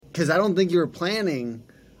because I don't think you were planning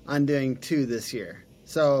on doing two this year.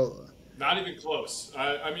 So Not even close.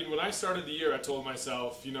 I mean, when I started the year, I told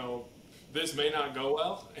myself, this may not go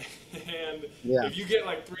well, and yeah, if you get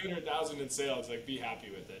like 300,000 in sales, like be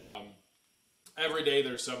happy with it. Every day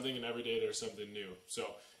there's something, and every day there's something new. So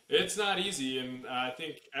it's not easy, and I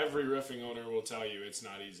think every roofing owner will tell you it's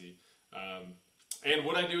not easy. Um, and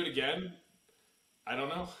would I do it again? I don't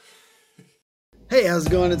know. hey, how's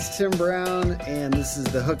it going? It's Tim Brown, and this is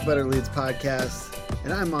the Hook Better Leads podcast,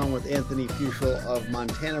 and I'm on with Anthony Fuchel of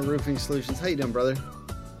Montana Roofing Solutions. How you doing, brother?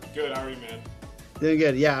 Good, how are you, man? Doing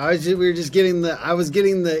good. Yeah, we were just getting I was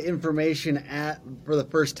getting the information for the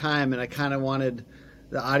first time, and I kind of wanted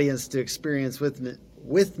the audience to experience with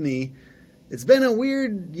me. It's been a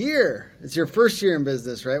weird year. It's your first year in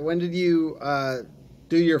business, right? When did you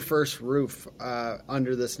do your first roof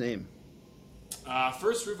under this name?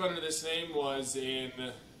 First roof under this name was in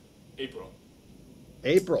April.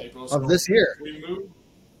 April April. of So this year. we moved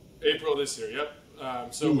April this year.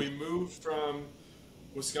 Yep. So we moved from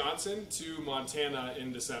Wisconsin to Montana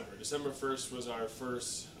in December. December 1st was our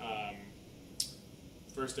first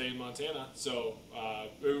day in Montana. So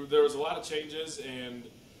there was a lot of changes, and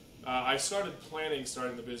I started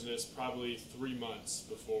starting the business probably 3 months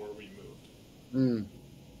before we moved. Mm.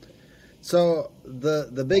 So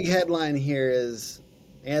the big headline here is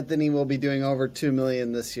Anthony will be doing over 2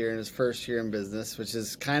 million this year in his first year in business, which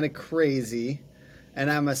is kind of crazy.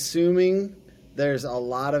 And I'm assuming there's a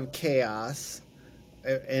lot of chaos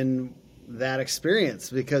in that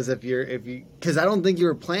experience because because I don't think you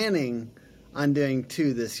were planning on doing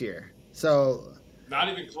two this year. So Not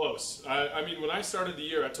even close. I mean, when I started the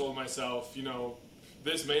year, I told myself,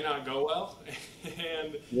 this may not go well,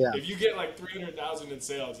 and yeah, if you get like 300,000 in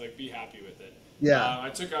sales, like be happy with it. yeah, I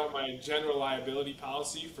took out my general liability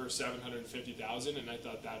policy for 750,000, and I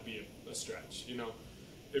thought that'd be a stretch.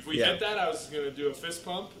 If we yeah, hit that, I was going to do a fist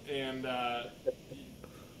pump, and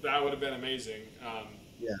that would have been amazing.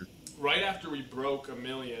 yeah, Right after we broke a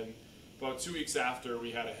million, about 2 weeks after, we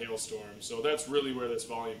had a hailstorm. So that's really where this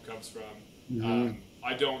volume comes from. mm-hmm.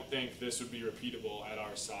 I don't think this would be repeatable at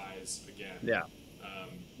our size again. Yeah.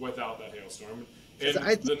 Without that hailstorm. And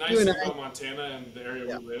I the think nice thing about Montana and the area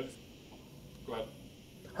yeah. we live. Go ahead.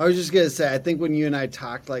 I was just gonna say, I think when you and I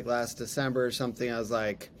talked like last December or something, I was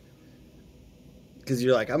like, because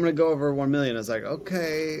you're like, I'm gonna go over 1 million. I was like,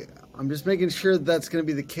 okay, I'm just making sure that's gonna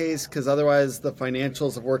be the case because otherwise the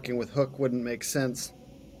financials of working with Hook wouldn't make sense.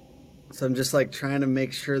 So I'm just like trying to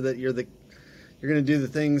make sure that you're gonna do the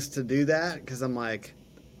things to do that because I'm like,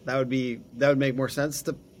 that would make more sense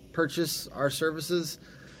to purchase our services.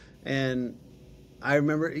 And I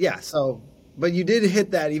remember, yeah. So, but you did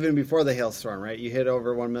hit that even before the hailstorm, right? You hit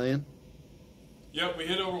over 1 million. Yep, we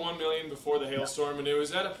hit over 1 million before the hailstorm, and it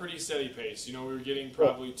was at a pretty steady pace. We were getting Cool.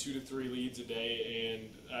 probably 2 to 3 leads a day,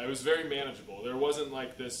 and it was very manageable. There wasn't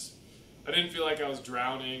like this, I didn't feel like I was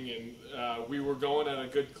drowning, and we were going at a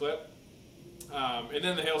good clip. And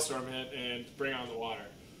then the hailstorm hit and bring on the water.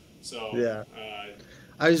 So, Yeah.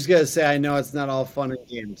 I was just gonna say, I know it's not all fun and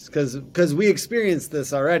games because we experienced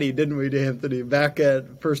this already, didn't we, Anthony? Back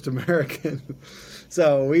at First American.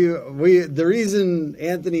 So we the reason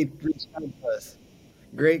Anthony reached out to us,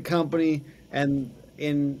 great company, and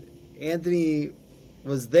in Anthony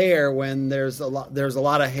was there when there's a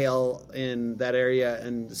lot of hail in that area,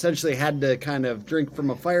 and essentially had to kind of drink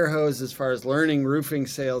from a fire hose as far as learning roofing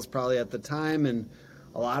sales probably at the time, and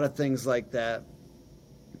a lot of things like that.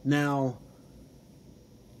 Now,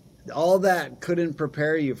 all that couldn't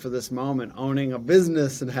prepare you for this moment, owning a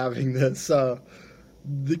business and having this. So,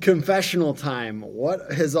 the confessional time.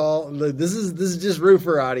 What has all this is just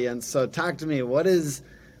roofer audience. So, talk to me. What is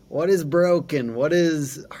broken? What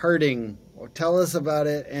is hurting? Tell us about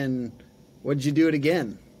it. And would you do it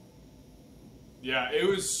again? yeah, it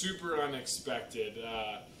was super unexpected.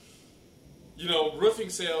 Roofing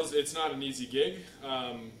sales, it's not an easy gig,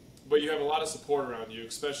 but you have a lot of support around you,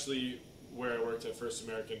 especially where I worked at First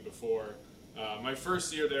American before. My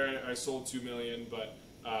first year there, I sold 2 million, but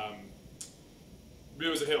it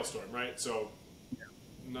was a hailstorm, right? So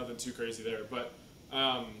nothing too crazy there. But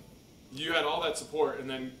you had all that support, and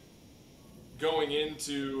then going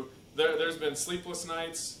into there's been sleepless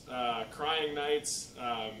nights, crying nights,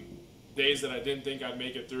 days that I didn't think I'd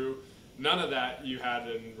make it through. None of that you had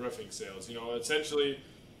in roofing sales. Essentially,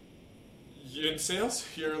 in sales,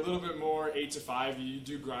 you're a little bit more 8 to 5. You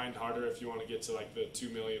do grind harder if you want to get to like the 2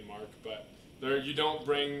 million mark, but you don't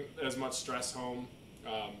bring as much stress home.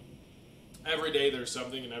 Every day there's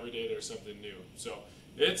something, and every day there's something new. So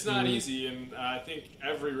it's not easy, and I think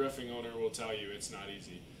every roofing owner will tell you it's not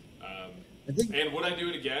easy. I think And would I do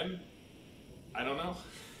it again? I don't know.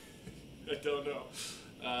 I don't know.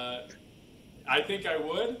 I think I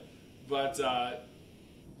would, but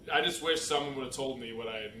I just wish someone would have told me what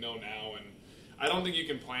I know now. And I don't think you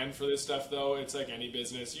can plan for this stuff, though. It's like any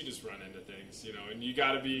business; you just run into things, and you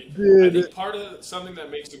got to be. I Dude, think part of something that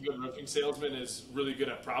makes a good roofing salesman is really good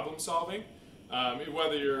at problem solving.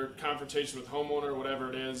 Whether you're confrontation with homeowner, whatever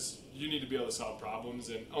it is, you need to be able to solve problems.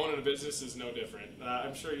 And owning a business is no different.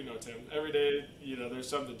 I'm sure you know, Tim. Every day, there's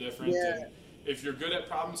something different. yeah. And if you're good at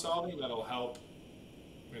problem solving, that'll help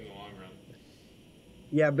in the long run.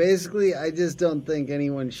 Yeah, basically, I just don't think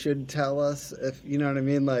anyone should tell us if you know what I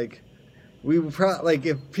mean. Like, like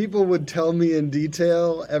if people would tell me in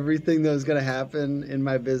detail everything that was going to happen in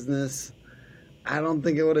my business, I don't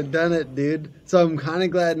think I would have done it, dude. So I'm kind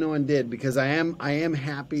of glad no one did because I am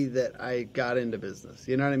happy that I got into business.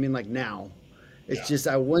 You know what I mean? Like now, it's Yeah. just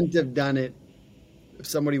I wouldn't have done it if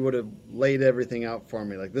somebody would have laid everything out for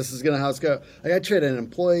me. Like this is gonna how it's go. Like I traded an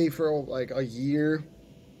employee for like a year.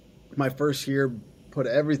 My first year, put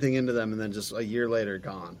everything into them, and then just a year later,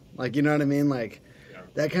 gone. Like you know what I mean? Like Yeah.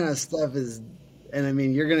 that kind of stuff is, and I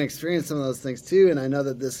mean you're gonna experience some of those things too. And I know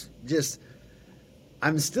that this just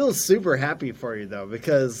I'm still super happy for you though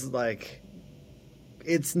because like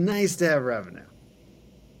it's nice to have revenue.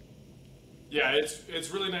 Yeah,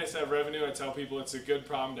 it's really nice to have revenue. I tell people it's a good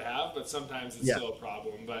problem to have, but sometimes it's Yeah. still a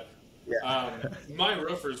problem. But Yeah. my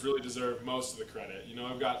roofers really deserve most of the credit.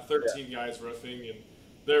 I've got Yeah. 13 guys roofing, and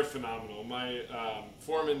they're phenomenal. My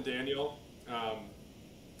foreman Daniel,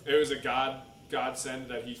 it was a godsend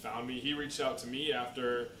that he found me. He reached out to me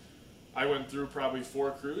after I went through probably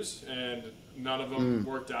 4 crews, and none of them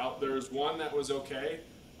worked out. There was one that was okay.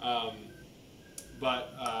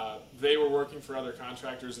 But they were working for other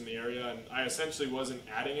contractors in the area, and I essentially wasn't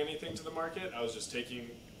adding anything to the market. I was just taking,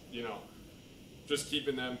 just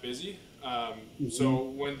keeping them busy. So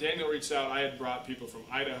when Daniel reached out, I had brought people from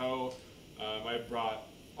Idaho. I had brought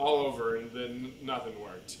all over, and then nothing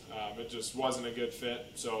worked. It just wasn't a good fit.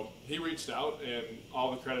 So he reached out, and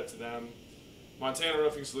all the credit to them. Montana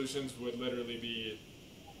Roofing Solutions would literally be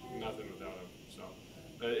nothing without him. So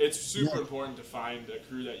it's super important to find a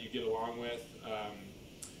crew that you get along with.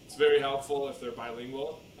 It's very helpful if they're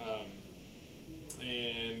bilingual,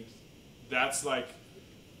 and that's like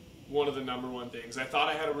one of the number one things. I thought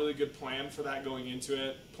I had a really good plan for that going into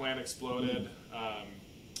it. Plan exploded.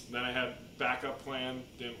 Then I had backup plan,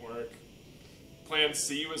 didn't work. Plan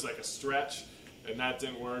C was like a stretch, and that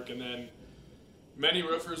didn't work. And then many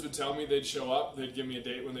roofers would tell me they'd show up. They'd give me a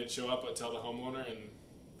date when they'd show up. I'd tell the homeowner, and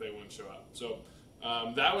they wouldn't show up. So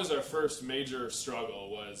that was our first major struggle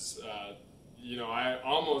was,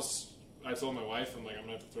 I told my wife, I'm like, I'm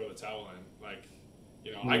going to have to throw the towel in. Like,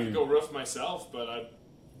 I could go roof myself, but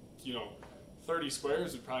 30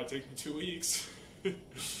 squares would probably take me 2 weeks.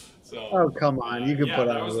 So, Oh come on, you could put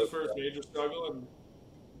on that a was the roof. first major struggle. And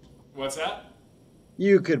what's that?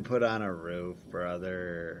 You could put on a roof,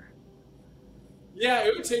 brother. Yeah,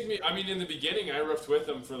 it would take me. I mean, in the beginning, I roofed with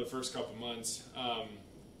them for the first couple months,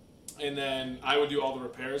 and then I would do all the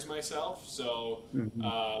repairs myself. So,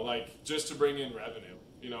 like just to bring in revenue,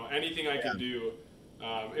 anything I could do.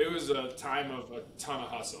 It was a time of a ton of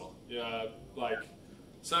hustle. Yeah, like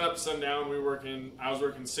sun up, sundown. I was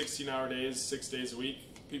working 16-hour days, 6 days a week.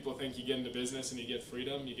 People think you get into business and you get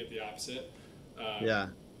freedom. You get the opposite. Yeah.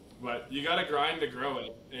 But you got to grind to grow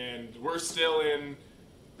it, and we're still in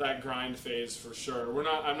that grind phase for sure.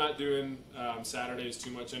 I'm not doing Saturdays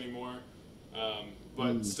too much anymore,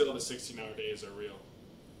 but still the 16-hour days are real.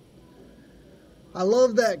 I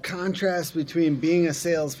love that contrast between being a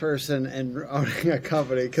salesperson and owning a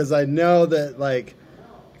company because I know that like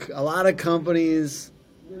a lot of companies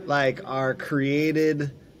like are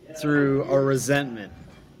created through a resentment.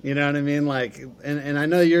 You know what I mean? Like, and I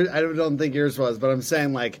know I don't think yours was, but I'm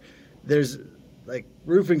saying like there's like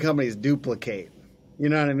roofing companies duplicate. You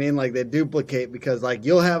know what I mean? Like they duplicate because like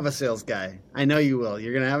you'll have a sales guy. I know you will.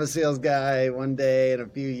 You're going to have a sales guy one day in a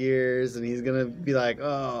few years and he's going to be like,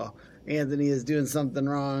 oh, Anthony is doing something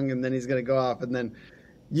wrong. And then he's going to go off and then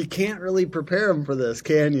you can't really prepare him for this,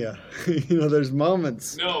 can you? There's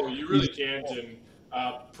moments. No, you really can't. And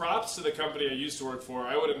props to the company I used to work for.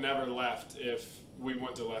 I would have never left if we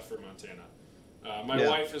wouldn't have left for Montana. My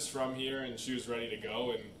wife is from here and she was ready to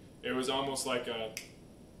go. And it was almost like a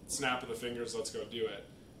snap of the fingers, let's go do it.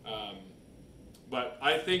 But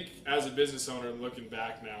I think as a business owner, looking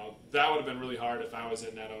back now, that would have been really hard if I was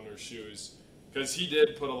in that owner's shoes. Because he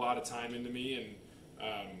did put a lot of time into me,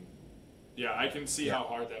 and I can see how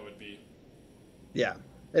hard that would be. Yeah,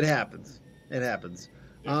 it happens. It happens.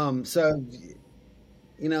 Yeah. So,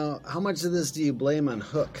 how much of this do you blame on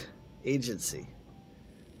Hook Agency?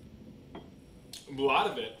 A lot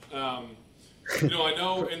of it. I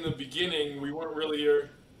know in the beginning we weren't really here.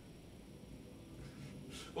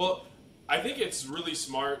 Well, I think it's really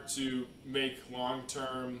smart to make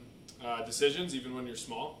long-term decisions, even when you're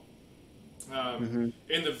small. In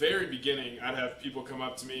the very beginning, I'd have people come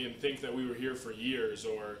up to me and think that we were here for years,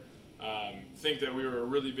 or think that we were a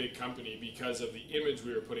really big company because of the image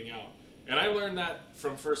we were putting out. And I learned that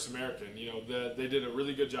from First American. They did a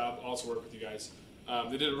really good job. Also work with you guys.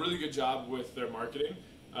 They did a really good job with their marketing,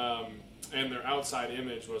 and their outside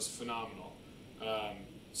image was phenomenal.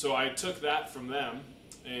 So I took that from them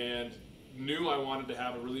and knew I wanted to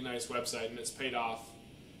have a really nice website, and it's paid off.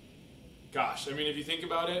 Gosh, I mean, if you think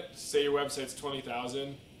about it, say your website's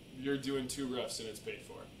 $20,000, you're doing 2 roofs and it's paid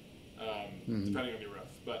for, depending on your roof.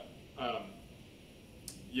 But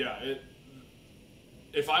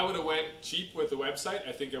if I would have went cheap with the website,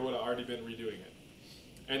 I think I would have already been redoing it.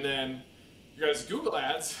 And then you guys, Google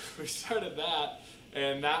Ads, we started that,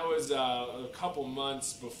 and that was a couple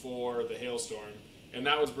months before the hailstorm, and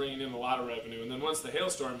that was bringing in a lot of revenue. And then once the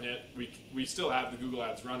hailstorm hit, we still have the Google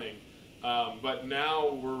Ads running, but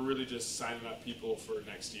now we're really just signing up people for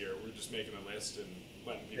next year. We're just making a list and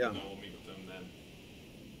letting people know we'll meet with them then.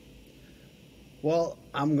 Well,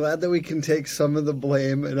 I'm glad that we can take some of the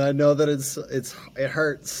blame, and I know that it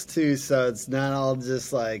hurts too. So it's not all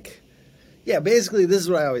just like, basically this is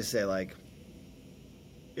what I always say, like,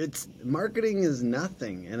 it's marketing is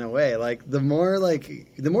nothing in a way. Like the more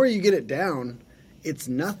you get it down, it's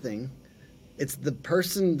nothing. It's the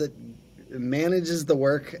person that manages the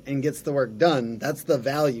work and gets the work done. That's the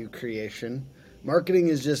value creation. Marketing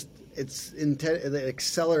is just, it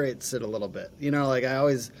accelerates it a little bit.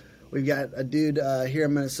 We've got a dude here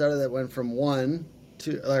in Minnesota that went from 1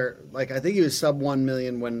 to, or like, I think he was sub 1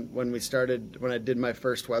 million when I did my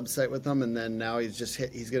first website with him. And then now he's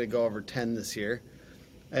going to go over 10 this year.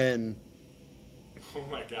 And oh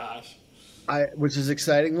my gosh, which is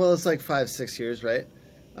exciting. Well, it's like 5-6 years, right?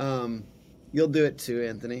 You'll do it too,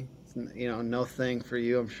 Anthony. It's, no thing for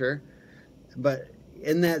you, I'm sure. But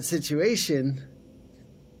in that situation,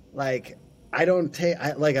 like, I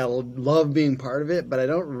love being part of it, but I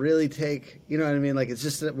don't really take, you know what I mean? Like, it's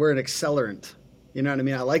just that we're an accelerant. You know what I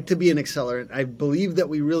mean? I like to be an accelerant. I believe that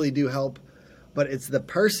we really do help, but it's the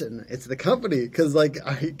person, it's the company. Cause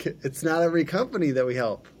it's not every company that we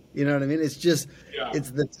help. You know what I mean? It's just,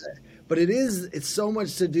 but it's so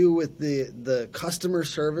much to do with the customer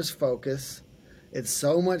service focus. It's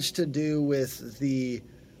so much to do with the,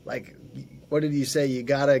 like, what did you say? You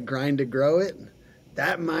got to grind to grow it.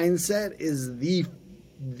 That mindset is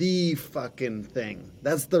the fucking thing.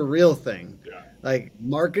 That's the real thing. Yeah. Like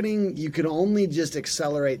marketing, you can only just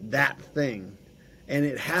accelerate that thing. And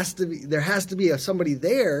there has to be somebody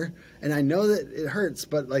there. And I know that it hurts,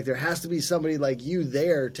 but like there has to be somebody like you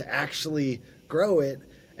there to actually grow it.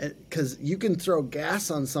 Because you can throw gas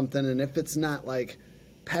on something, and if it's not like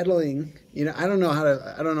pedaling, I don't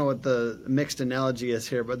know what the mixed analogy is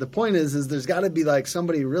here, but the point is there's got to be like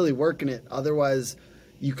somebody really working it. Otherwise,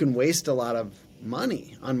 you can waste a lot of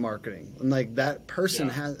money on marketing. And like that person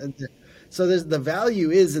has, so the value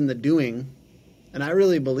is in the doing, and I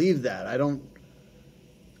really believe that. I don't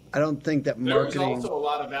think that marketing. There was also a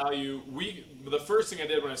lot of value. The first thing I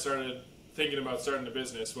did when I started thinking about starting a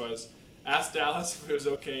business was ask Dallas if it was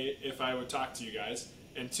okay if I would talk to you guys,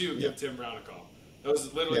 and 2, give Tim Brown a call. That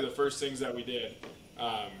was literally the first things that we did.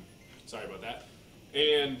 Sorry about that.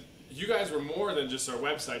 And you guys were more than just our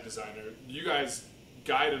website designer. You guys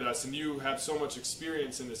guided us, and you have so much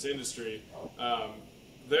experience in this industry. I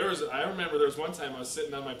remember there was one time I was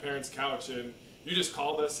sitting on my parents' couch, and you just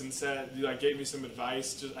called us and said, you like gave me some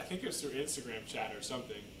advice. I think it was through Instagram chat or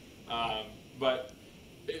something. But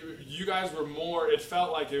you guys were more. It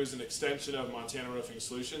felt like it was an extension of Montana Roofing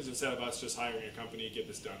Solutions instead of us just hiring a company to get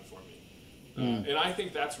this done for me. And I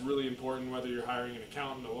think that's really important, whether you're hiring an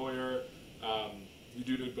accountant, a lawyer. You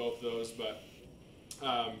do both of those, but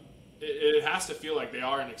it has to feel like they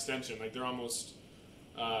are an extension. Like they're almost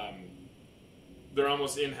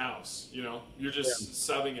in-house. You're just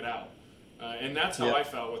subbing it out. And that's how I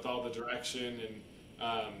felt with all the direction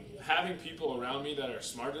and having people around me that are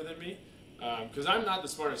smarter than me. Because I'm not the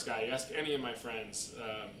smartest guy. You ask any of my friends.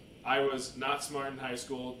 I was not smart in high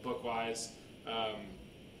school, book-wise.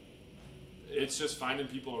 It's just finding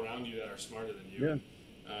people around you that are smarter than you.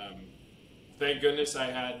 Yeah. Thank goodness I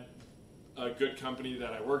had a good company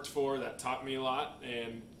that I worked for that taught me a lot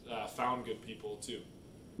and found good people too.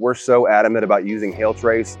 We're so adamant about using Hail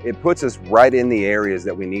Trace. It puts us right in the areas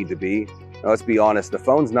that we need to be. Now, let's be honest, the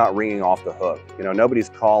phone's not ringing off the hook. Nobody's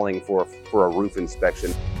calling for a roof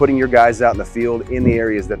inspection. Putting your guys out in the field in the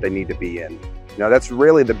areas that they need to be in. Now, that's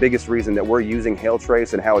really the biggest reason that we're using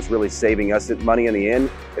HailTrace, and how it's really saving us money in the end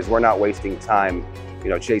is we're not wasting time,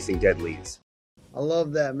 chasing dead leads. I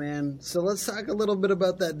love that, man. So let's talk a little bit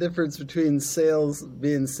about that difference between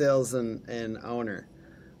being sales and owner.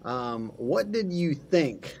 What did you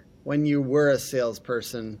think when you were a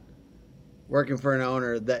salesperson working for an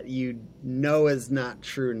owner that you know is not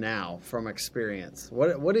true now from experience?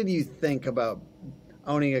 What did you think about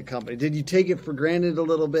owning a company? Did you take it for granted a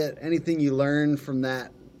little bit? Anything you learned from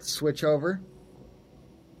that switch over?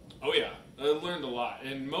 Oh yeah, I learned a lot,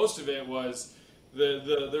 and most of it was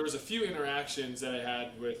there was a few interactions that I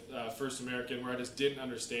had with First American where I just didn't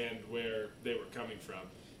understand where they were coming from,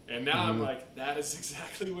 and now I'm like, that is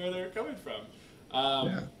exactly where they're coming from.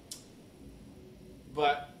 Yeah.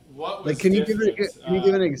 But what was like, can you different,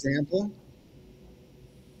 give an example?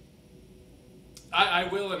 I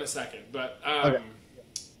will in a second, but Okay.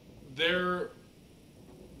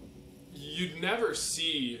 you'd never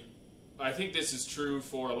see. I think this is true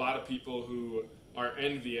for a lot of people who are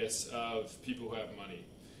envious of people who have money.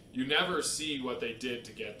 You never see what they did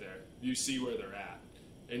to get there. You see where they're at,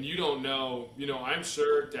 and you don't know. I'm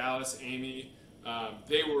sure Dallas, Amy,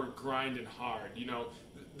 they were grinding hard.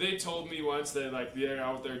 They told me once that they're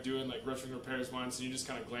out there doing roofing repairs once, and you just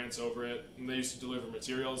kind of glance over it. And they used to deliver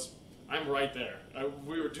materials. I'm right there.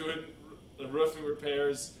 We were doing roofing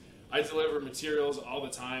repairs. I deliver materials all the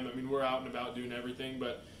time. I mean, we're out and about doing everything,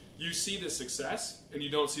 but you see the success and you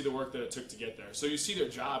don't see the work that it took to get there. So you see their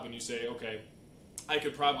job and you say, okay, I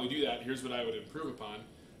could probably do that. Here's what I would improve upon.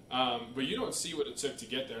 But you don't see what it took to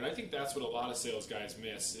get there. And I think that's what a lot of sales guys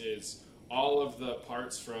miss is all of the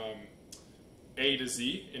parts from A to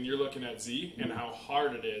Z, and you're looking at Z and how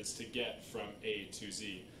hard it is to get from A to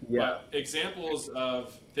Z. Yeah. But examples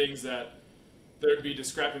of things that there'd be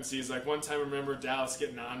discrepancies. Like one time, I remember Dallas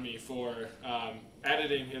getting on me for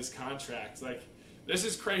editing his contract. This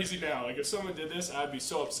is crazy now. If someone did this, I'd be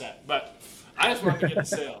so upset. But I just wanted to get the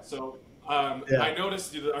sale. So I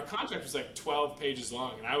noticed our contract was 12 pages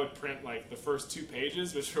long, and I would print the first 2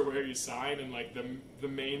 pages, which are where you sign and the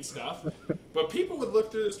main stuff. But people would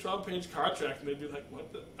look through this 12-page contract and they'd be like,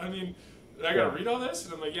 "What the? I mean, I gotta read all this?"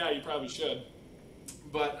 And I'm like, "Yeah, you probably should."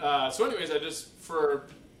 But so, anyways, I just for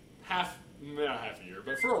not half a year,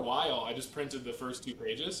 but for a while, I just printed the first 2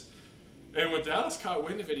 pages. And when Dallas caught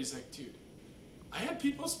wind of it, he's like, "Dude, I had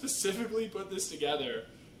people specifically put this together.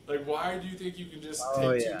 Why do you think you can just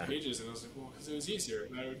take 2 pages?" And I was like, "Well, because it was easier,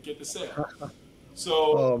 and I would get the sale."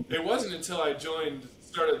 So it wasn't until I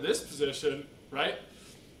started this position, right?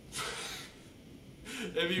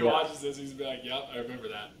 If he watches this, he's be like, "Yep, I remember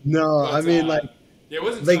that." No, But, I mean, it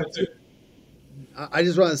wasn't until I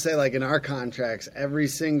just want to say, in our contracts, every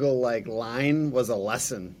single line was a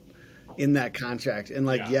lesson in that contract. And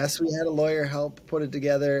yes, we had a lawyer help put it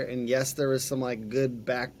together, and yes, there was some good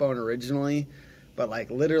backbone originally, but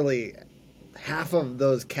literally half of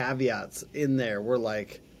those caveats in there were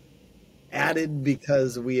added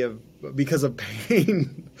because of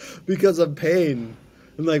pain, because of pain.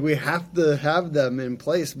 And we have to have them in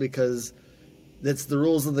place because that's the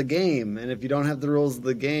rules of the game. And if you don't have the rules of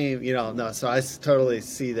the game, no. So I totally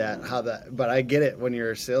see but I get it when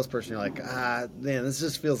you're a salesperson. You're like, man, this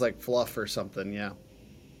just feels like fluff or something. Yeah.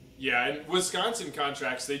 Yeah, and Wisconsin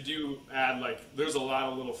contracts, they do add there's a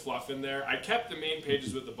lot of little fluff in there. I kept the main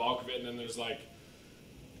pages with the bulk of it, and then there's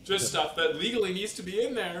just stuff that legally needs to be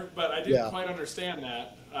in there, but I didn't quite understand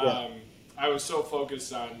that. I was so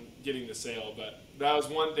focused on getting the sale, but that was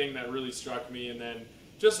one thing that really struck me. And then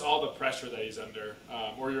just all the pressure that he's under,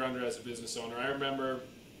 or you're under as a business owner. I remember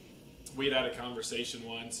we'd had a conversation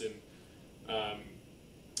once, and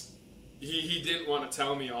he didn't want to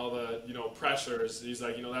tell me all the pressures. He's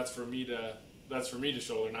like, that's for me to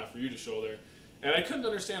shoulder, not for you to shoulder. And I couldn't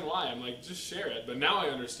understand why. I'm like, just share it. But now I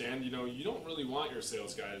understand. You don't really want your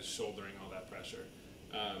sales guys shouldering all that pressure.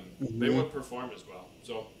 They wouldn't perform as well.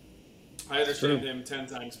 So I understand him 10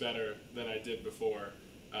 times better than I did before.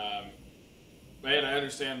 And I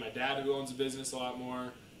understand my dad who owns a business a lot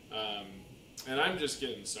more. And I'm just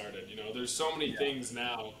getting started. There's so many things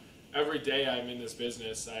now. Every day I'm in this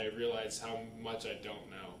business, I realize how much I don't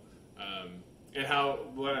know. And how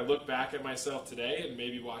when I look back at myself today and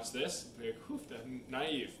maybe watch this, I'm like, whew, that's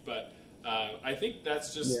naive. But I think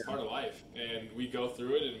that's just part of life. And we go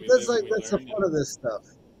through it and we live and we that's the learn. fun of this stuff.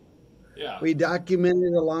 Yeah. We document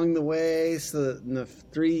it along the way so that in the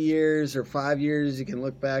 3 years or 5 years, you can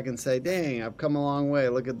look back and say, dang, I've come a long way.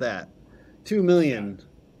 Look at that. 2 million.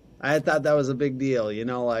 I thought that was a big deal.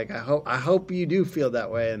 I hope you do feel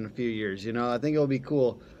that way in a few years. I think it'll be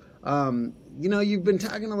cool. You've been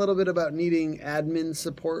talking a little bit about needing admin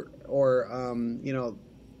support or,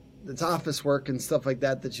 it's office work and stuff like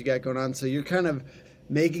that you got going on. So you're kind of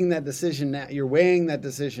making that decision now. You're weighing that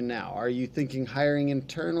decision now. Are you thinking hiring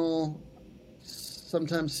internal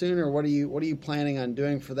sometime soon, or what are you planning on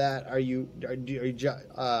doing for that? Are you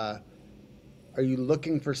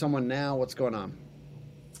looking for someone now? What's going on?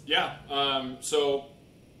 Yeah. So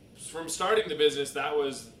from starting the business, that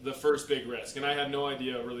was the first big risk, and I had no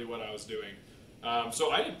idea really what I was doing.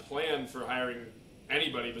 So I didn't plan for hiring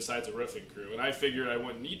anybody besides a roofing crew, and I figured I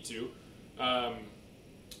wouldn't need to.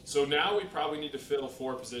 So now we probably need to fill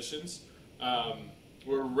 4 positions.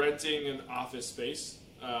 We're renting an office space,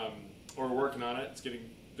 or we're working on it. It's getting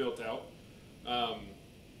built out.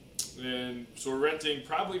 And so we're renting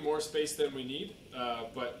probably more space than we need,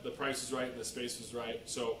 but the price is right and the space was right.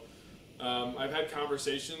 So I've had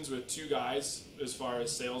conversations with 2 guys as far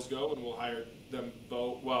as sales go, and we'll hire them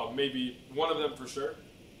both. Well, maybe one of them for sure.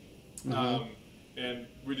 And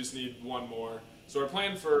we just need one more. So our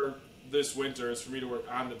plan for this winter is for me to work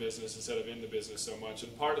on the business instead of in the business so much.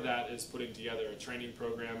 And part of that is putting together a training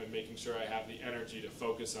program and making sure I have the energy to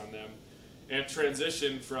focus on them and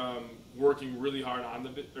transition from working really hard on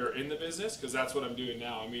in the business, because that's what I'm doing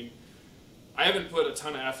now. I mean, I haven't put a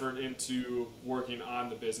ton of effort into working on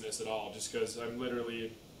the business at all, just because I'm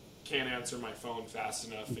literally can't answer my phone fast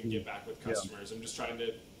enough and get back with customers. I'm just trying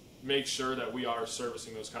to make sure that we are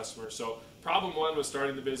servicing those customers. So problem 1 was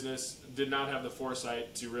starting the business, did not have the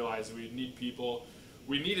foresight to realize that we need people.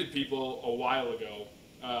 We needed people a while ago,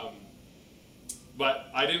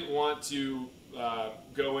 but I didn't want to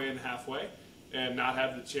go in halfway and not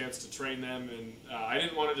have the chance to train them, and I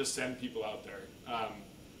didn't want to just send people out there.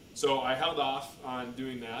 So I held off on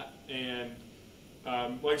doing that, and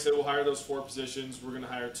like I said, we'll hire those 4 positions. We're going to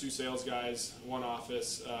hire 2 sales guys, 1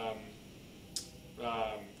 office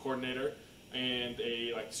coordinator, and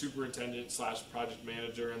a superintendent / project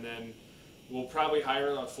manager, and then we'll probably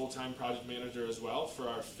hire a full-time project manager as well for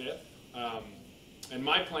our 5th. And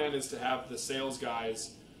my plan is to have the sales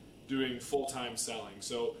guys doing full-time selling.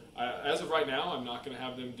 So as of right now, I'm not going to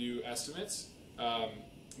have them do estimates.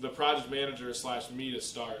 The project manager / me to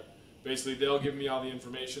start. Basically, they'll give me all the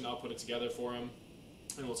information, I'll put it together for them,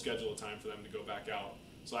 and we'll schedule a time for them to go back out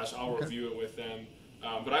 / I'll review it with them.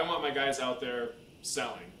 But I want my guys out there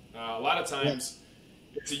selling. A lot of times,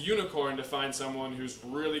 it's a unicorn to find someone who's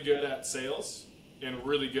really good at sales and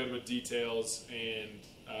really good with details. And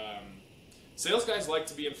sales guys like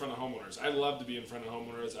to be in front of homeowners. I love to be in front of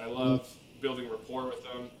homeowners. I love building rapport with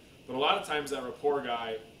them. But a lot of times that rapport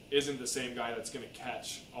guy isn't the same guy that's going to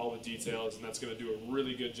catch all the details and that's going to do a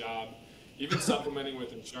really good job, even supplementing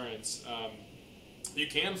with insurance. You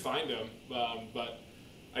can find them, but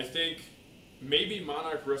I think maybe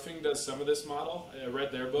Monarch Roofing does some of this model. I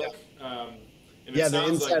read their book, and it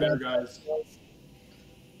sounds like their guys.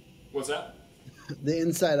 What's that? The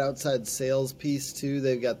inside-outside sales piece too.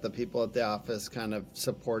 They've got the people at the office kind of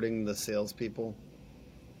supporting the salespeople.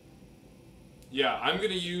 Yeah, I'm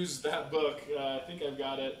going to use that book. I think I've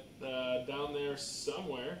got it down there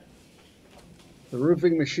somewhere. The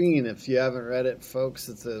Roofing Machine. If you haven't read it, folks,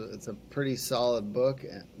 it's a pretty solid book.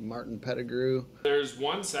 Martin Pettigrew. There's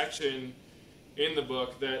one section in the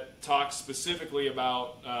book that talks specifically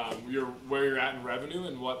about where you're at in revenue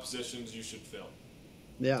and what positions you should fill.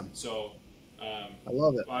 Yeah. So I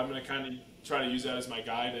love it. I'm going to kind of try to use that as my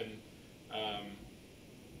guide, and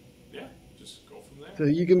just go from there. So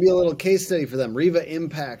you can be a little case study for them. Riva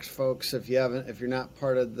Impact, folks. If you're not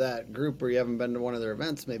part of that group or you haven't been to one of their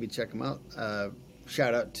events, maybe check them out.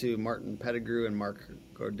 Shout out to Martin Pettigrew and Mark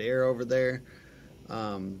Godair over there.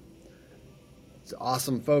 It's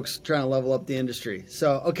awesome folks trying to level up the industry.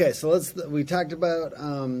 So, okay, so we talked about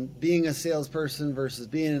being a salesperson versus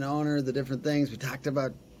being an owner, the different things. We talked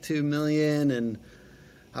about 2 million and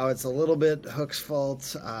how it's a little bit Hook's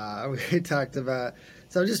fault. We talked about,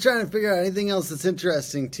 so I'm just trying to figure out anything else that's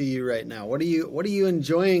interesting to you right now. What are you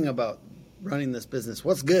enjoying about running this business?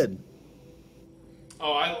 What's good?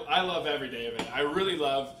 Oh, I love every day of it. I really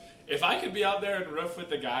love, if I could be out there and roof with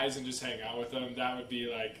the guys and just hang out with them, that would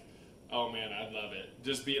be like, oh man, I'd love it.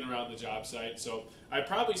 Just being around the job site. So I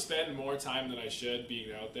probably spend more time than I should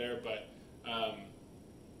being out there, but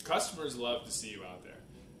customers love to see you out there.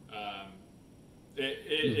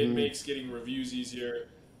 It makes getting reviews easier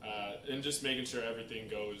and just making sure everything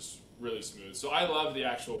goes really smooth. So I love the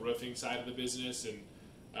actual roofing side of the business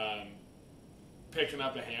and picking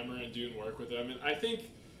up a hammer and doing work with them. And I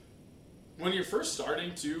think when you're first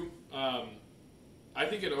starting too, I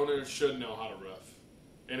think an owner should know how to roof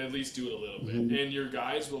and at least do it a little bit. And your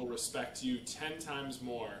guys will respect you 10 times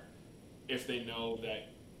more if they know that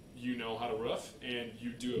you know how to roof and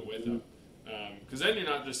you do it with them. Because then you're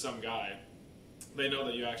not just some guy. they know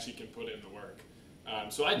that you actually can put in the work.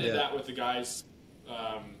 So I did Yeah. that with the guys.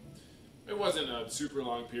 It wasn't a super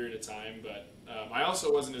long period of time, but I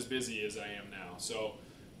also wasn't as busy as I am now. So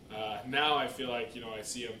now I feel like, I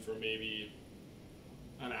see them for maybe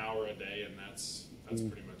an hour a day, and that's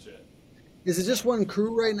pretty much it. Is it just one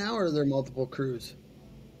crew right now, or are there multiple crews?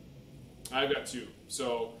 I've got two.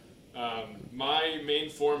 So my main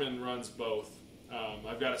foreman runs both.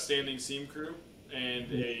 I've got a standing seam crew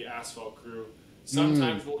and a asphalt crew.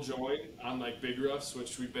 Sometimes we'll join on like big roofs,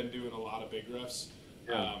 which we've been doing a lot of big roofs.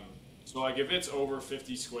 Yeah. So like if it's over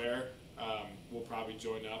 50 square, we'll probably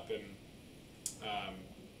join up and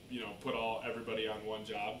put everybody on one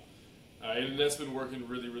job. And that's been working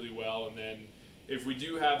really, really well. And then if we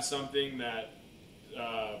do have something that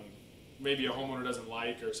maybe a homeowner doesn't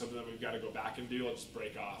like, or something that we've got to go back and do, I'll just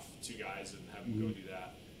break off two guys and have them go do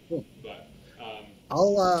that. Cool. But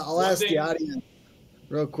I'll ask the audience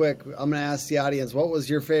real quick. I'm going to ask the audience, what was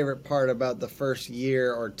your favorite part about the first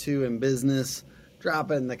year or two in business?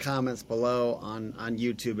 Drop it in the comments below on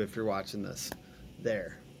YouTube if you're watching this.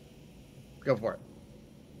 There. Go for it.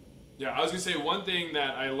 Yeah, I was going to say one thing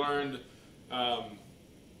that I learned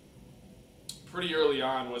pretty early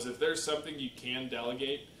on was if there's something you can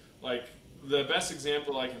delegate, like the best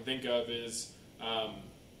example I can think of is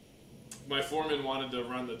my foreman wanted to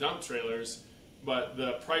run the dump trailers, but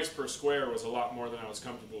the price per square was a lot more than I was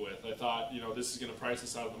comfortable with. I thought, this is going to price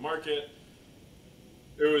us out of the market.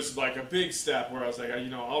 It was like a big step where I was like,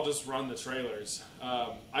 I'll just run the trailers.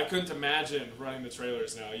 I couldn't imagine running the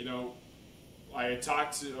trailers now. I had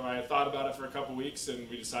thought about it for a couple weeks, and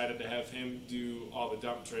we decided to have him do all the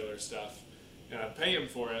dump trailer stuff, and I'd pay him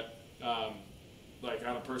for it, like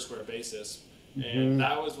on a per square basis. And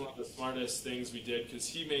that was one of the smartest things we did because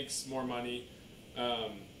he makes more money,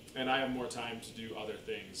 and I have more time to do other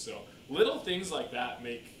things. So little things like that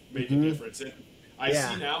make a difference. And I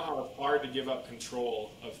see now how it's hard to give up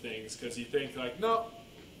control of things because you think like, no.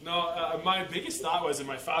 My biggest thought was, and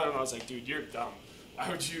my father-in-law was like, dude, you're dumb.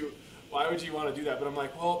 Why would you want to do that? But I'm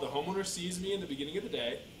like, well, the homeowner sees me in the beginning of the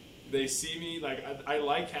day. They see me, like, I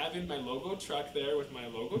like having my logo truck there with my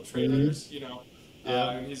logo trailers,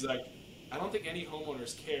 and he's like, I don't think any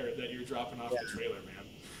homeowners care that you're dropping off the trailer, man.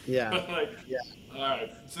 Yeah. All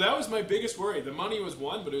right. So that was my biggest worry. The money was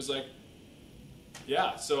one, but it was like,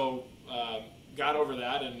 so got over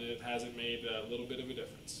that, and it hasn't made a little bit of a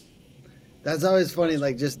difference. That's always funny.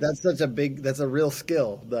 Like, that's a real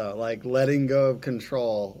skill though. Like letting go of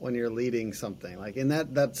control when you're leading something. Like, and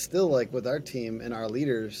that's still like with our team and our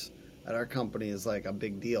leaders at our company is like a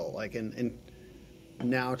big deal. Like, and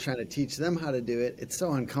now trying to teach them how to do it. It's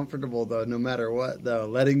so uncomfortable though, no matter what though.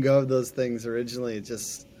 Letting go of those things originally,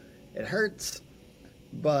 it hurts.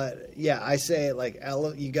 But yeah, I say like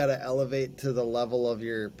you got to elevate to the level of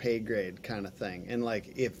your pay grade kind of thing. And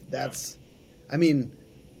like if that's, I mean,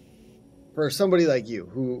 for somebody like you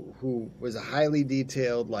who was a highly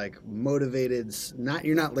detailed, like motivated,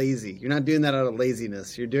 you're not lazy. You're not doing that out of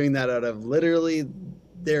laziness. You're doing that out of literally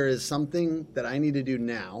there is something that I need to do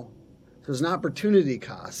now. So there's an opportunity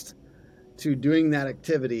cost to doing that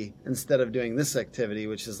activity instead of doing this activity,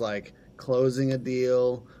 which is like closing a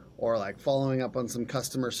deal or like following up on some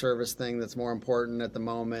customer service thing that's more important at the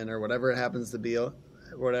moment or whatever it happens to be.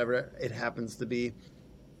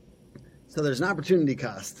 So there's an opportunity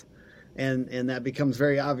cost. And that becomes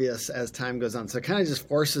very obvious as time goes on. So it kind of just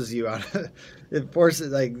forces you out.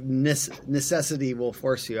 Like necessity will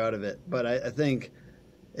force you out of it. But I think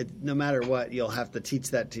no matter what, you'll have to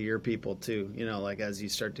teach that to your people too. Like as you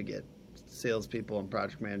start to get salespeople and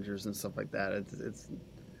project managers and stuff like that.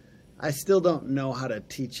 I still don't know how to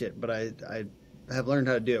teach it, but I have learned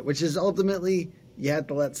how to do it, which is ultimately you have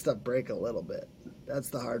to let stuff break a little bit. That's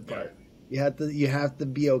the hard part. You have to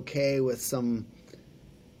be okay with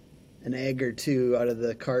an egg or two out of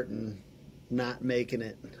the carton not making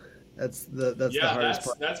it. That's the hardest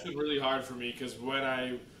part. That's been really hard for me because when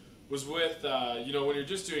I was with, when you're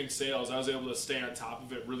just doing sales, I was able to stay on top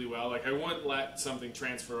of it really well. Like I wouldn't let something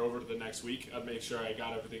transfer over to the next week. I'd make sure I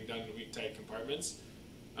got everything done in week-tight compartments.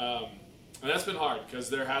 And that's been hard because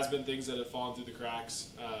there has been things that have fallen through the cracks.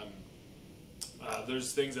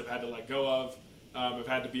 There's things I've had to let go of. I've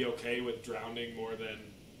had to be okay with drowning more than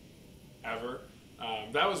ever.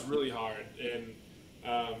 That was really hard, and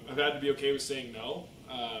I've had to be okay with saying no.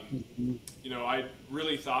 I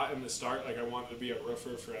really thought in the start like I wanted to be a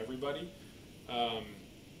roofer for everybody,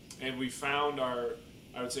 and we found our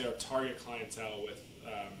target clientele with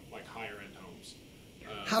like higher end homes.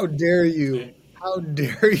 How dare you? How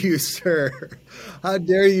dare you, sir? How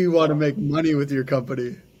dare you want to make money with your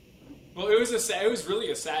company? Well, it was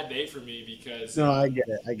really a sad day for me because no, I get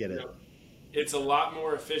it. it's a lot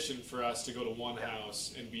more efficient for us to go to one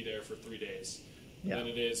house and be there for 3 days than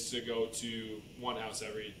it is to go to one house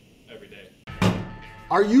every day.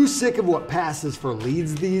 Are you sick of what passes for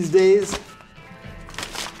leads these days?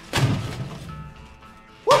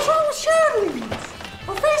 What's wrong with share leads?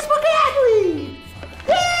 Or Facebook ad leads?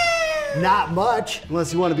 Yeah! Not much,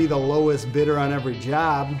 unless you want to be the lowest bidder on every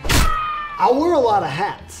job. I wear a lot of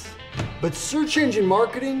hats, but search engine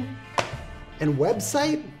marketing and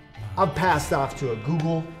website, I've passed off to a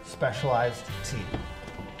Google specialized team.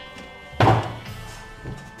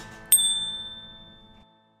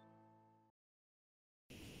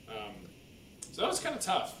 So that was kind of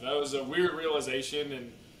tough. That was a weird realization,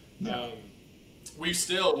 and we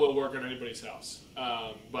still will work on anybody's house.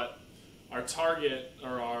 But our target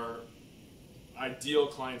or our ideal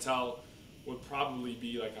clientele would probably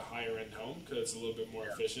be like a higher end home because it's a little bit more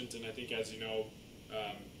efficient. And I think, as you know,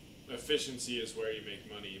 efficiency is where you make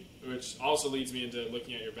money, which also leads me into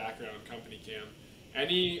looking at your background on Company Cam.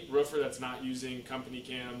 Any roofer that's not using Company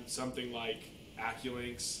Cam, something like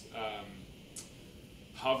AccuLynx,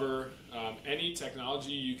 Hover, any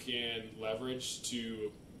technology you can leverage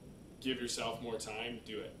to give yourself more time,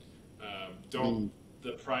 do it.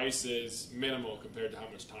 The price is minimal compared to how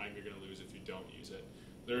much time you're going to lose if you don't use it.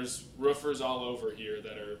 There's roofers all over here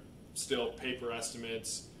that are still paper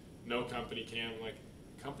estimates, no Company Cam. Like,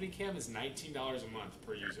 Company Cam is $19 a month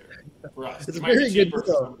per user for us. It's it might very be cheaper good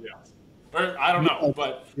for somebody else. Or I don't know,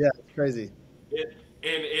 but yeah, it's crazy.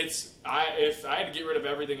 If I had to get rid of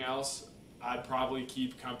everything else, I'd probably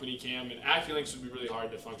keep Company Cam, and AccuLynx would be really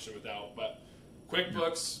hard to function without. But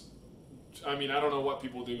QuickBooks, I mean, I don't know what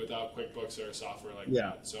people do without QuickBooks or a software like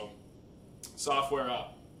that. So, software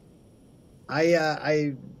up.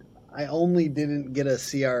 I only didn't get a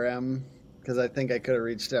CRM because I think I could have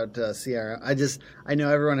reached out to a CRM. I know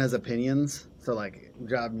everyone has opinions. So like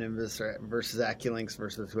Job Nimbus versus AccuLynx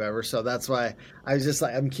versus whoever. So that's why I was just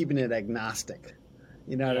like, I'm keeping it agnostic.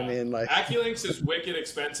 You know what I mean? Like AccuLynx is wicked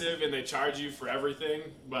expensive and they charge you for everything,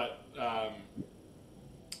 but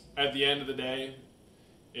at the end of the day,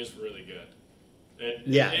 it's really good.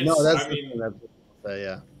 Yeah,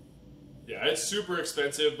 it's super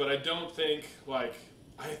expensive, but I don't think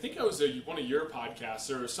I think it was one of your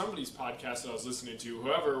podcasts or somebody's podcast that I was listening to.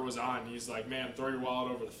 Whoever was on, he's like, "Man, throw your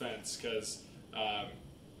wallet over the fence," because I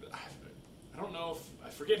don't know I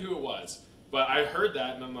forget who it was, but I heard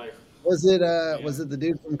that and I'm like. Was it the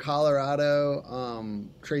dude from Colorado,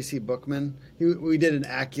 Tracy Bookman? We did an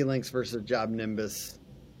AccuLynx versus Job Nimbus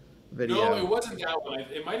video. No, it wasn't that one.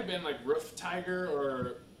 It might have been like Roof Tiger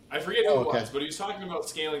or I forget who it was, but he was talking about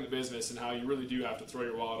scaling the business and how you really do have to throw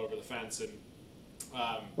your wallet over the fence. And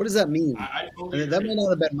what does that mean? I totally that might not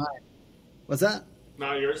have been mine. What's that?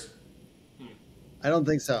 Not yours? I don't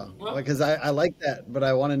think so. Because I like that, but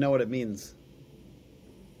I want to know what it means.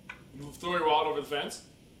 Throw your wallet over the fence?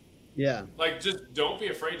 Yeah. Like, just don't be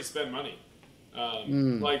afraid to spend money.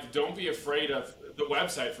 Like, don't be afraid of the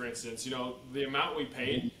website, for instance. You know, the amount we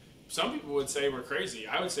paid, some people would say we're crazy.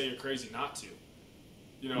 I would say you're crazy not to.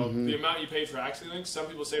 You know, the amount you paid for AccuLynx, some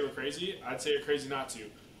people say we're crazy. I'd say you're crazy not to.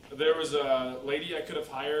 There was a lady I could have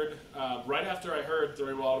hired right after I heard throw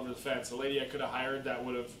your wallet over the fence, a lady I could have hired that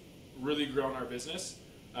would have really grown our business.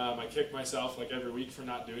 I kicked myself like every week for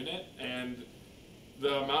not doing it. And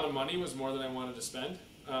the amount of money was more than I wanted to spend.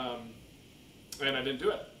 And I didn't do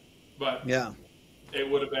it, but it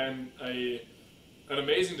would have been an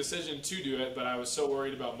amazing decision to do it. But I was so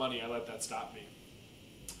worried about money, I let that stop me.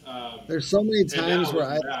 There's so many times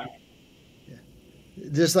where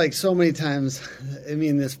just like so many times. I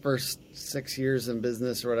mean, this first 6 years in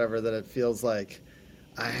business or whatever, that it feels like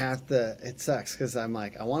I have to. It sucks because I'm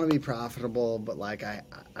like I want to be profitable, but like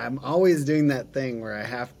I'm always doing that thing where I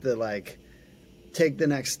have to like. Take the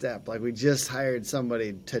next step. Like we just hired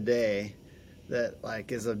somebody today that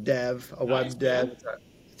like is a web dev.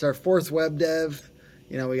 It's our fourth web dev.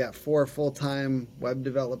 You know, we got 4 full-time web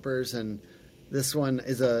developers, and this one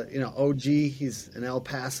is a OG. He's in El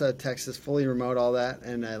Paso, Texas, fully remote, all that.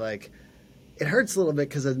 And it hurts a little bit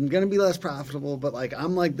because I'm going to be less profitable, but like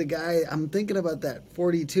I'm like the guy. I'm thinking about that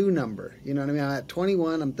 42 number. You know what I mean? I'm at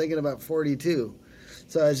 21. I'm thinking about 42.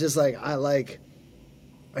 So it's just like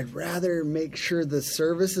I'd rather make sure the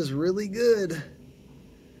service is really good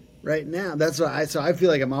right now. That's why I feel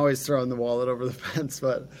like I'm always throwing the wallet over the fence.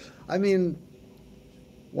 But I mean,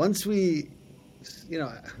 once we,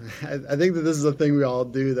 I think that this is a thing we all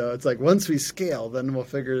do though. It's like once we scale, then we'll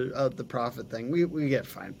figure out the profit thing. We get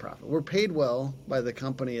fine profit. We're paid well by the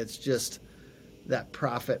company. It's just that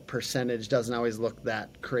profit percentage doesn't always look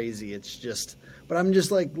that crazy. It's just, but I'm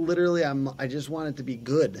just like literally, I just want it to be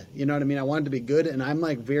good. You know what I mean? I want it to be good, and I'm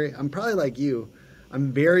probably like you.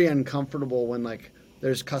 I'm very uncomfortable when like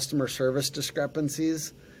there's customer service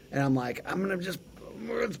discrepancies, and I'm like, I'm gonna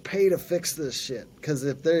pay to fix this shit, because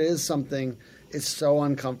if there is something, it's so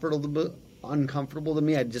uncomfortable to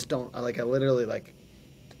me. I just don't like. I literally like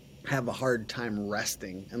have a hard time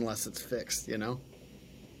resting unless it's fixed. You know?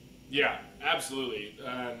 Yeah, absolutely.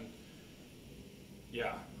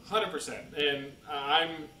 Yeah, 100%. And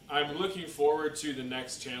I'm looking forward to the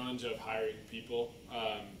next challenge of hiring people.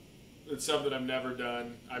 It's something I've never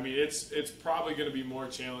done. I mean, it's probably going to be more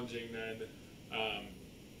challenging than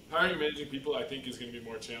hiring and managing people. I think is going to be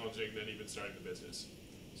more challenging than even starting the business.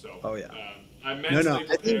 So, oh yeah, I'm mentally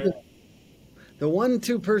I think the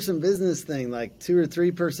 1-2 person business thing, like 2 or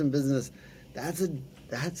 3 person business, that's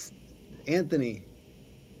Anthony.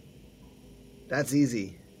 That's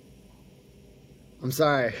easy. I'm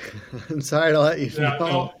sorry. I'm sorry to let you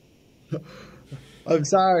know. No. I'm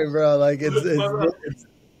sorry, bro. Like it's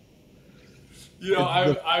you know,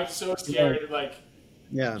 I'm so scared. Like,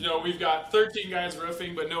 yeah. You know, we've got 13 guys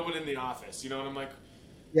roofing, but no one in the office. You know, and I'm like,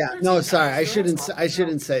 yeah. No, sorry. I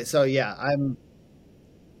shouldn't say. So yeah, I'm.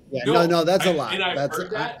 Yeah. No. That's a lot. And I've that's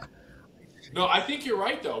heard that. No, I think you're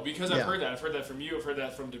right though, because I've heard that. I've heard that from you. I've heard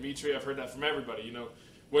that from Dimitri. I've heard that from everybody. You know,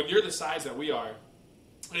 when you're the size that we are,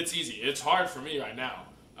 it's easy. It's hard for me right now,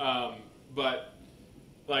 but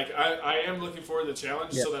like I am looking forward to the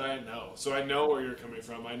challenge so that I know. So I know where you're coming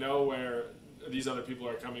from. I know where these other people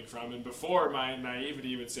are coming from. And before, my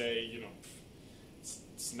naivety would say, you know,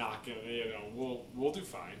 it's not gonna, you know, we'll do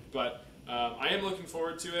fine. But I am looking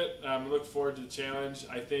forward to it. I'm looking forward to the challenge.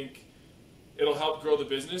 I think it'll help grow the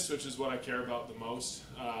business, which is what I care about the most,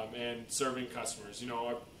 and serving customers. You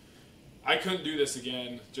know, I couldn't do this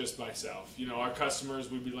again just myself. You know, our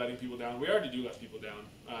customers would be letting people down. We already do let people down,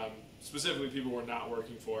 specifically people we're not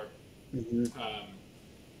working for. Mm-hmm.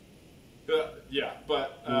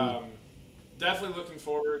 Definitely looking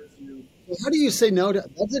forward to. How do you say no to?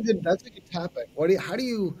 That's a good topic. How do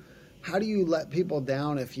you let people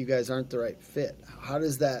down if you guys aren't the right fit? How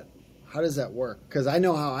does that work? Because I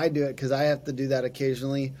know how I do it, because I have to do that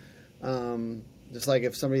occasionally. Just like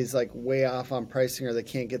if somebody's like way off on pricing or they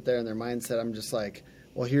can't get there in their mindset, I'm just like,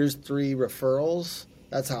 well, here's 3 referrals.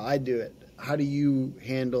 That's how I do it. How do you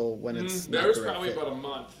handle when it's there not was the right probably fit? about a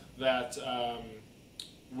month that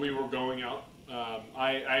we were going out.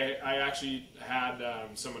 I actually had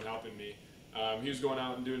someone helping me. He was going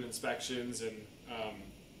out and doing inspections, and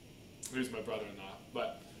he was my brother-in-law.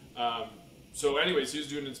 But so anyways, he was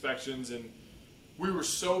doing inspections, and we were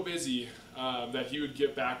so busy that he would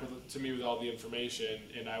get back to me with all the information,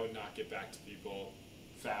 and I would not get back to people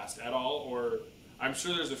fast at all. Or I'm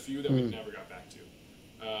sure there's a few that we never got back to.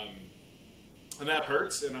 And that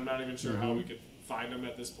hurts, and I'm not even sure how we could find them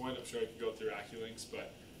at this point. I'm sure I could go through AccuLinks,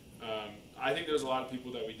 but I think there's a lot of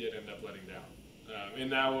people that we did end up letting down.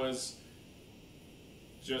 And that was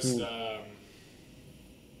just, I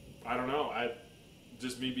don't know,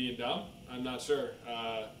 just me being dumb. I'm not sure.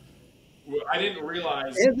 I didn't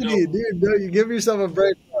realize. Anthony, dude, no, you give yourself a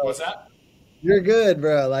break, bro. What's that? You're good,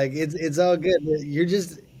 bro. Like it's all good.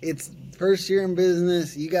 It's first year in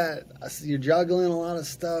business. You're juggling a lot of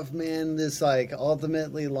stuff, man. This like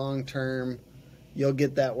ultimately long term, you'll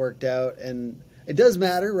get that worked out, and it does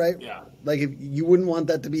matter, right? Yeah. Like if you wouldn't want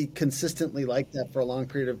that to be consistently like that for a long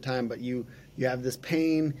period of time, but you have this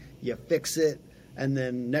pain, you fix it, and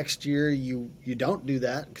then next year you don't do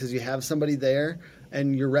that because you have somebody there,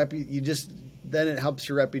 and then it helps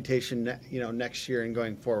your reputation, next year and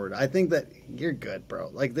going forward. I think that you're good, bro.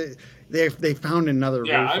 Like they found another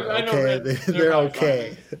roofer. I know okay, they're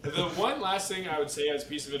okay. Fine. The one last thing I would say as a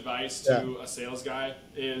piece of advice to a sales guy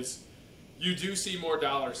is you do see more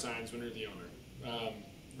dollar signs when you're the owner.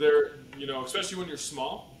 Especially when you're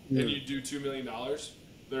small and you do $2 million,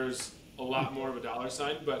 there's a lot more of a dollar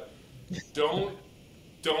sign, but don't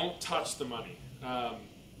touch the money.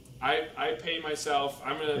 I pay myself,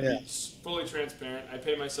 I'm going to be fully transparent, I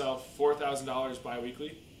pay myself $4,000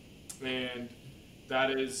 biweekly, and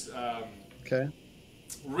that is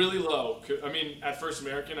really low. I mean, at First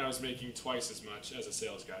American, I was making twice as much as a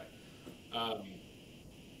sales guy.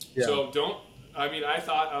 So I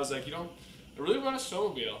was like, I really want a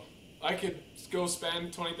snowmobile. I could go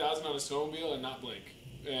spend $20,000 on a snowmobile and not blink.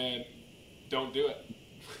 And don't do it.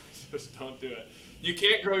 Just don't do it. You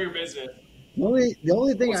can't grow your business. The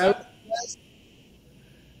only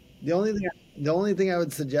thing I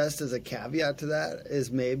would suggest as a caveat to that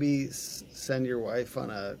is maybe send your wife on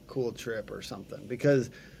a cool trip or something. Because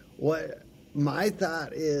what my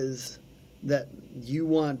thought is, that you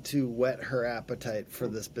want to whet her appetite for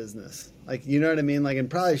this business. Like, you know what I mean? Like, and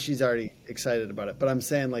probably she's already excited about it, but I'm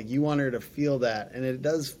saying like you want her to feel that. And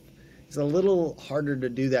it's a little harder to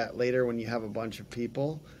do that later when you have a bunch of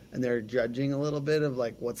people and they're judging a little bit of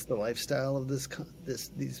like, what's the lifestyle of these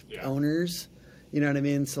owners? You know what I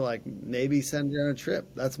mean? So like maybe send her on a trip.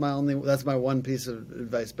 That's my one piece of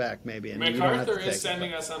advice back maybe. And MacArthur is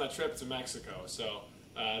sending us on a trip to Mexico. So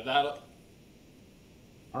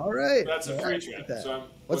all right. That's a free trip. So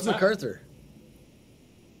what's MacArthur?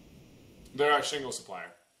 They're our shingle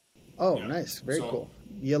supplier. Oh, yeah. Nice. Very cool.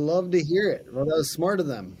 You love to hear it. Well, that was smart of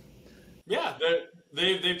them. Yeah,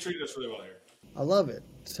 they've treated us really well here. I love it.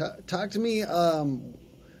 Talk to me.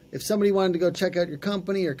 If somebody wanted to go check out your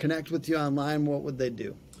company or connect with you online, what would they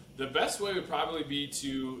do? The best way would probably be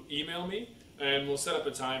to email me, and we'll set up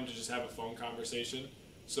a time to just have a phone conversation.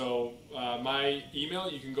 So my email,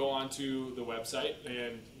 you can go onto the website,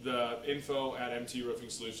 and the info at MT Roofing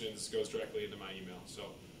Solutions goes directly into my email. So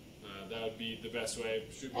that would be the best way.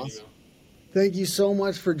 Shoot me an email. Thank you so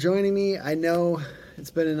much for joining me. I know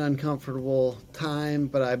it's been an uncomfortable time,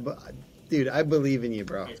 but I believe in you,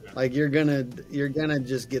 bro. Thanks, man. Like you're gonna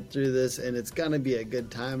just get through this, and it's gonna be a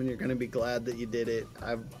good time, and you're gonna be glad that you did it.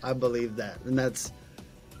 I believe that, and that's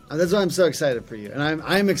why I'm so excited for you, and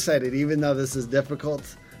I'm excited, even though this is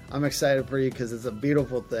difficult. I'm excited for you because it's a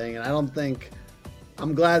beautiful thing, and I'm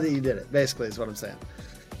glad that you did it. Basically, is what I'm saying.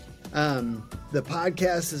 The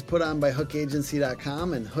podcast is put on by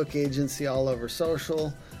HookAgency.com and Hook Agency all over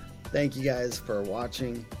social. Thank you guys for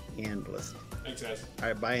watching and listening. Thanks, guys. All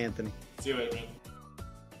right, bye, Anthony. See you later, man.